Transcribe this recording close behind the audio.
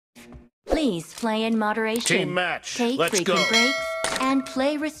Please play in moderation. Team match. Take Let's frequent go. breaks and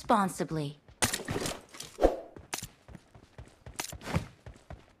play responsibly.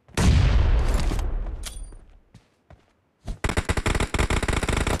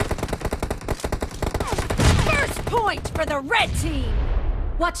 First point for the red team!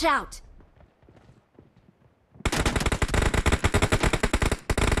 Watch out!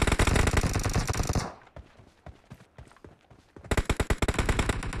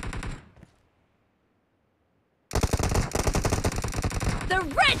 The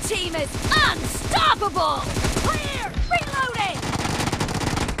red team is unstoppable! Clear! Reloading!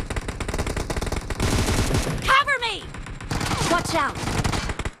 Cover me! Watch out!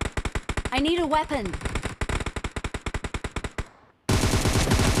 I need a weapon.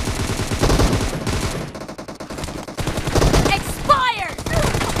 Expired!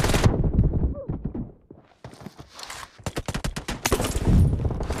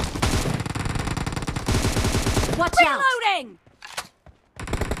 Watch out! Reloading!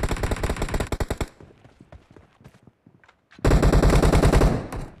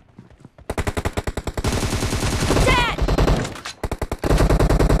 Dead!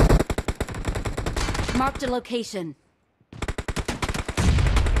 Marked a location.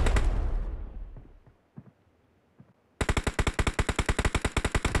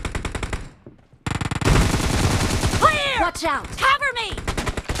 Clear! Watch out! Cover me!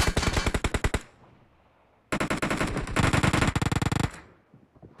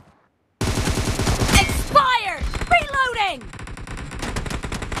 Expired! Reloading!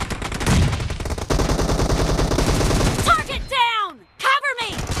 Target down! Cover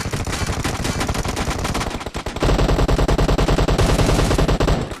me!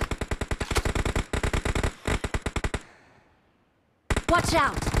 Watch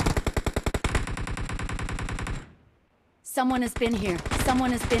out! Someone has been here.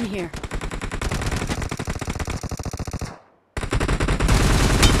 Someone has been here.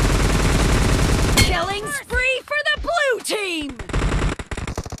 Killing spree for the blue team!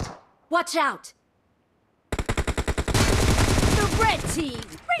 Watch out! The red team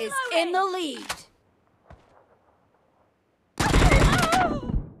is in the lead.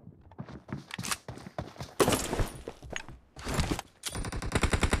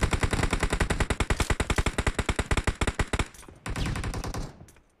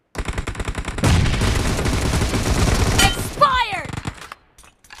 Expired!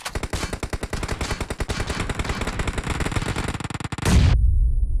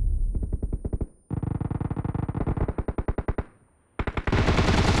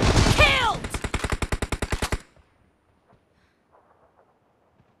 Killed!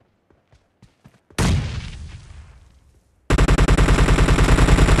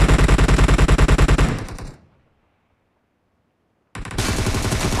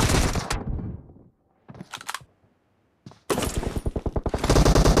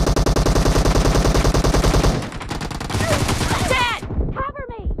 Dead! Cover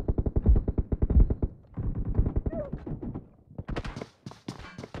me!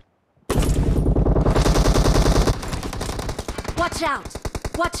 Watch out!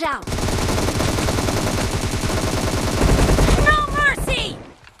 Watch out! No mercy!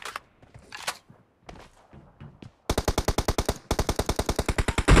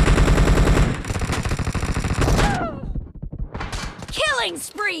 Killing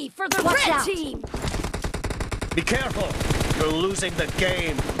spree for the Watch red out. team! Be careful. You're losing the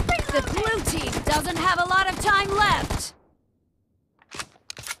game. The blue team doesn't have a lot of time left!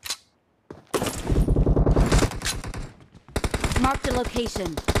 Marked a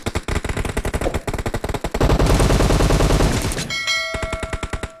location.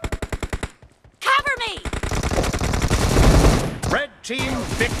 Cover me! Red team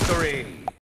victory.